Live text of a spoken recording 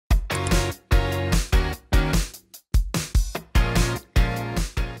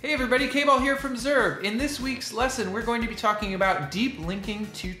Hey everybody, K-Ball here from ZURB. In this week's lesson, we're going to be talking about deep linking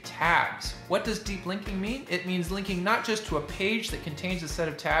to tabs. What does deep linking mean? It means linking not just to a page that contains a set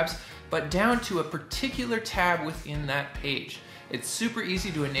of tabs, but down to a particular tab within that page. It's super easy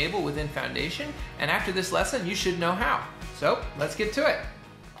to enable within Foundation, and after this lesson, you should know how. So let's get to it.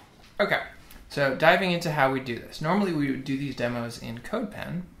 Okay, so diving into how we do this. Normally we would do these demos in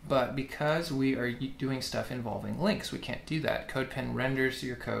CodePen, but because we are doing stuff involving links, we can't do that. CodePen renders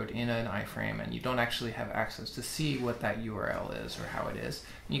your code in an iframe, and you don't actually have access to see what that URL is or how it is.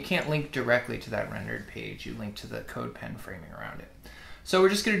 And you can't link directly to that rendered page. You link to the CodePen framing around it. So we're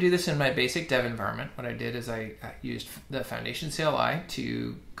just going to do this in my basic dev environment. What I did is I used the Foundation CLI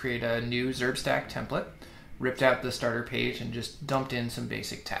to create a new ZURB stack template, ripped out the starter page, and just dumped in some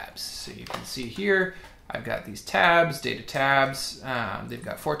basic tabs. So you can see here, I've got these tabs, data tabs. They've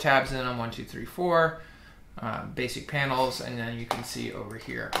got 4 tabs in them, 1, 2, 3, 4, basic panels, and then you can see over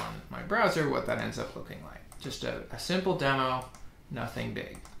here on my browser what that ends up looking like. Just a simple demo, nothing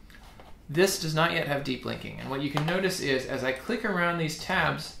big. This does not yet have deep linking, and what you can notice is as I click around these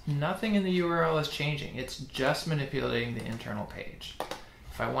tabs, nothing in the URL is changing. It's just manipulating the internal page.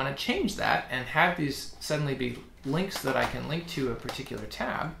 If I want to change that and have these suddenly be links that I can link to a particular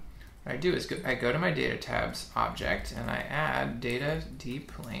tab, what I do is I go to my data tabs object and I add data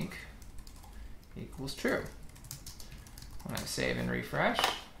deep link equals true. When I save and refresh,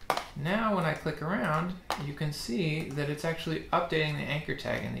 now when I click around, you can see that it's actually updating the anchor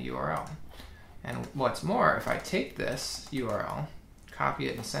tag in the URL. And what's more, if I take this URL, copy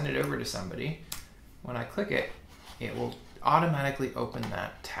it and send it over to somebody, when I click it, it will automatically open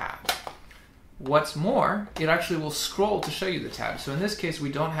that tab. What's more, it actually will scroll to show you the tab. So in this case,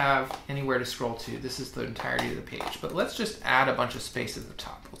 we don't have anywhere to scroll to. This is the entirety of the page. But let's just add a bunch of space at the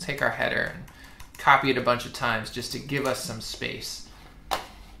top. We'll take our header and copy it a bunch of times just to give us some space.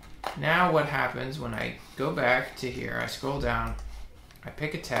 Now what happens when I go back to here, I scroll down, I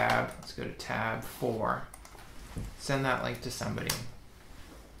pick a tab, let's go to tab 4, send that link to somebody.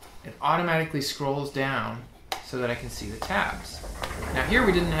 It automatically scrolls down so that I can see the tabs. Now here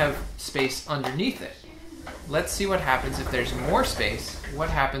we didn't have space underneath it. Let's see what happens if there's more space. What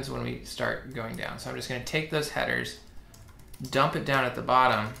happens when we start going down? So I'm just going to take those headers, dump it down at the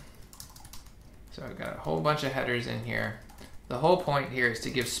bottom. So I've got a whole bunch of headers in here. The whole point here is to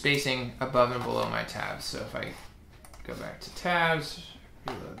give spacing above and below my tabs. So if I go back to tabs,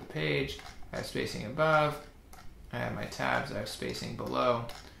 reload the page, I have spacing above, I have my tabs, I have spacing below.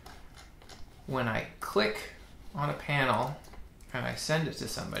 When I click on a panel and I send it to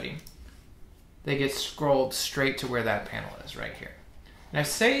somebody, they get scrolled straight to where that panel is right here. Now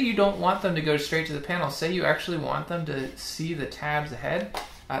say you don't want them to go straight to the panel, say you actually want them to see the tabs ahead,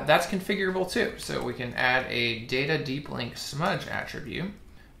 that's configurable too. So we can add a data deep link smudge attribute.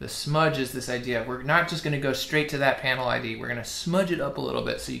 The smudge is this idea of we're not just going to go straight to that panel ID, we're going to smudge it up a little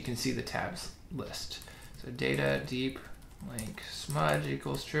bit so you can see the tabs list. So data deep link smudge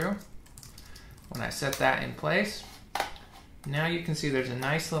equals true. When I set that in place, now you can see there's a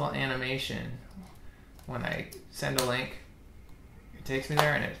nice little animation. When I send a link, it takes me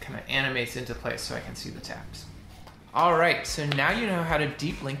there and it kind of animates into place so I can see the tabs. All right, so now you know how to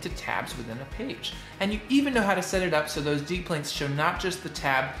deep link to tabs within a page. And you even know how to set it up so those deep links show not just the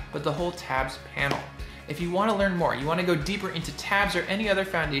tab, but the whole tabs panel. If you want to learn more, you want to go deeper into tabs or any other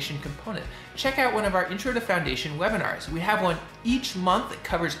Foundation component, check out one of our Intro to Foundation webinars. We have one each month that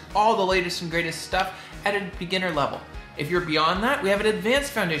covers all the latest and greatest stuff at a beginner level. If you're beyond that, we have an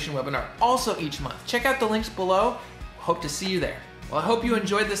Advanced Foundation webinar also each month. Check out the links below. Hope to see you there. Well, I hope you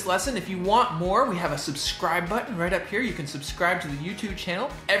enjoyed this lesson. If you want more, we have a subscribe button right up here. You can subscribe to the YouTube channel.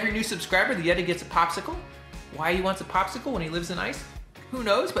 Every new subscriber, the Yeti gets a popsicle. Why he wants a popsicle when he lives in ice? Who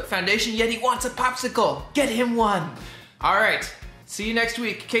knows, but Foundation Yeti wants a popsicle. Get him one. All right, see you next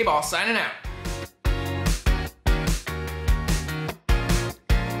week. K-Ball signing out.